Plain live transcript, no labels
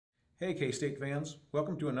Hey K-State fans,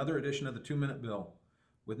 welcome to another edition of the 2-Minute Bill.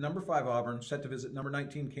 With number 5 Auburn set to visit number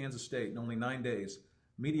 19 Kansas State in only 9 days,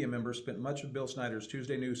 media members spent much of Bill Snyder's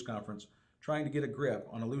Tuesday news conference trying to get a grip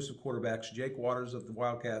on elusive quarterbacks Jake Waters of the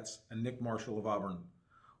Wildcats and Nick Marshall of Auburn.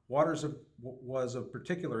 Waters was of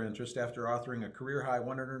particular interest after authoring a career-high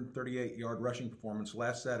 138-yard rushing performance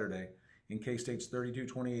last Saturday in K-State's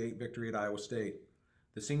 32-28 victory at Iowa State.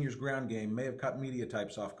 The senior's ground game may have caught media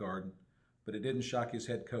types off guard, but it didn't shock his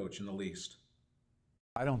head coach in the least.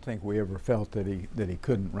 I don't think we ever felt that he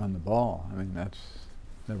couldn't run the ball. I mean, that's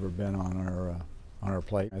never been on our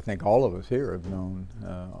plate. I think all of us here have known,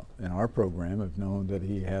 in our program, have known that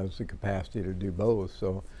he has the capacity to do both.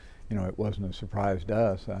 So, you know, it wasn't a surprise to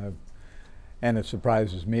us. And it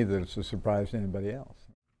surprises me that it's a surprise to anybody else.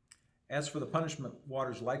 As for the punishment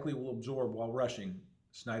Waters likely will absorb while rushing,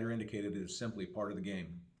 Snyder indicated it is simply part of the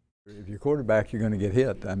game. If you're quarterback, you're going to get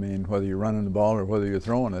hit. I mean, whether you're running the ball or whether you're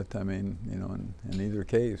throwing it. I mean, you know, in either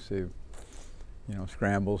case,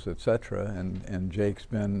 scrambles, etc. And Jake's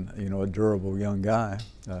been, a durable young guy.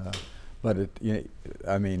 But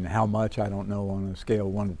I mean, how much I don't know on a scale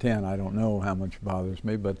of 1 to 10. I don't know how much bothers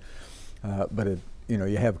me, but you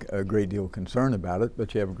have a great deal of concern about it.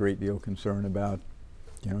 But you have a great deal of concern about,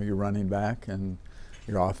 your running back and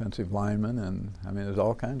your offensive linemen, and I mean, there's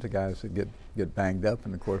all kinds of guys that get banged up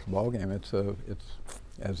in the course of the ball game. It's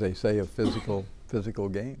as they say, a physical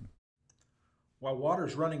game. While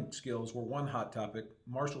Waters' running skills were one hot topic,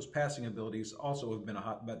 Marshall's passing abilities also have been a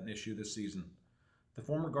hot button issue this season. The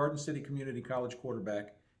former Garden City Community College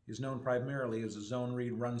quarterback is known primarily as a zone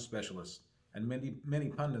read run specialist, and many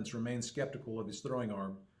pundits remain skeptical of his throwing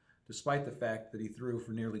arm, despite the fact that he threw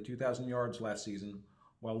for nearly 2,000 yards last season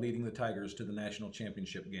while leading the Tigers to the national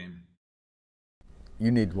championship game.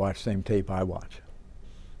 You need to watch the same tape I watch.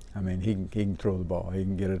 I mean, he can throw the ball. He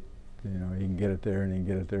can get it, he can get it there, and he can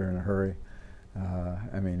get it there in a hurry.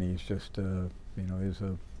 I mean, he's just, he's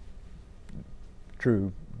a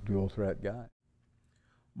true dual threat guy.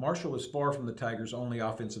 Marshall is far from the Tigers' only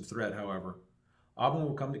offensive threat, however. Auburn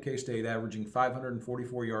will come to K-State averaging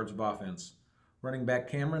 544 yards of offense. Running back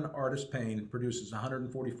Cameron Artis-Payne produces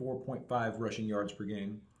 144.5 rushing yards per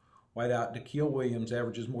game. Wideout Da'Keel Williams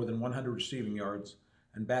averages more than 100 receiving yards,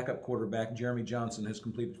 and backup quarterback Jeremy Johnson has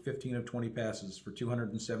completed 15 of 20 passes for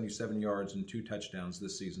 277 yards and 2 touchdowns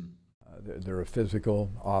this season. They're a physical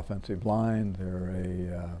offensive line.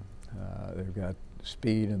 They've got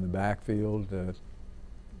speed in the backfield,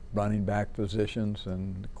 running back positions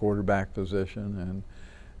and quarterback position,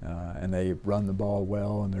 and they run the ball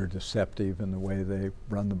well, and they're deceptive in the way they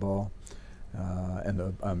run the ball.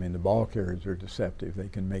 The ball carriers are deceptive. They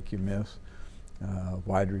can make you miss.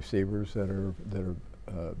 Wide receivers that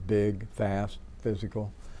are big, fast,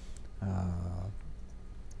 physical.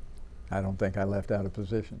 I don't think I left out a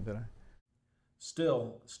position, did I?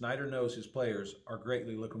 Still, Snyder knows his players are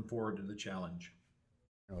greatly looking forward to the challenge.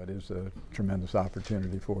 It is a tremendous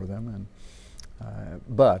opportunity for them,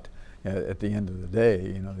 but at the end of the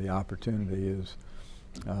day, the opportunity is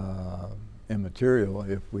immaterial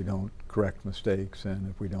if we don't correct mistakes and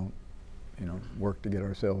if we don't, work to get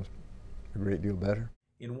ourselves a great deal better.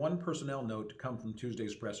 In one personnel note to come from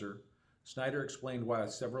Tuesday's presser, Snyder explained why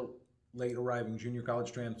several late-arriving junior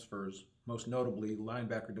college transfers, most notably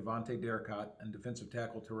linebacker Devontae Derricott and defensive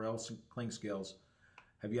tackle Terrell Klingscales,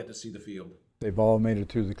 have yet to see the field. They've all made it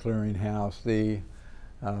to the clearinghouse. The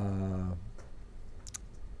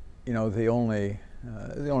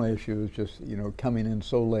only issue is just coming in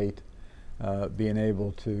so late, being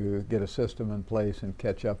able to get a system in place and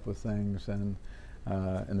catch up with things, and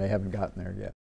they haven't gotten there yet.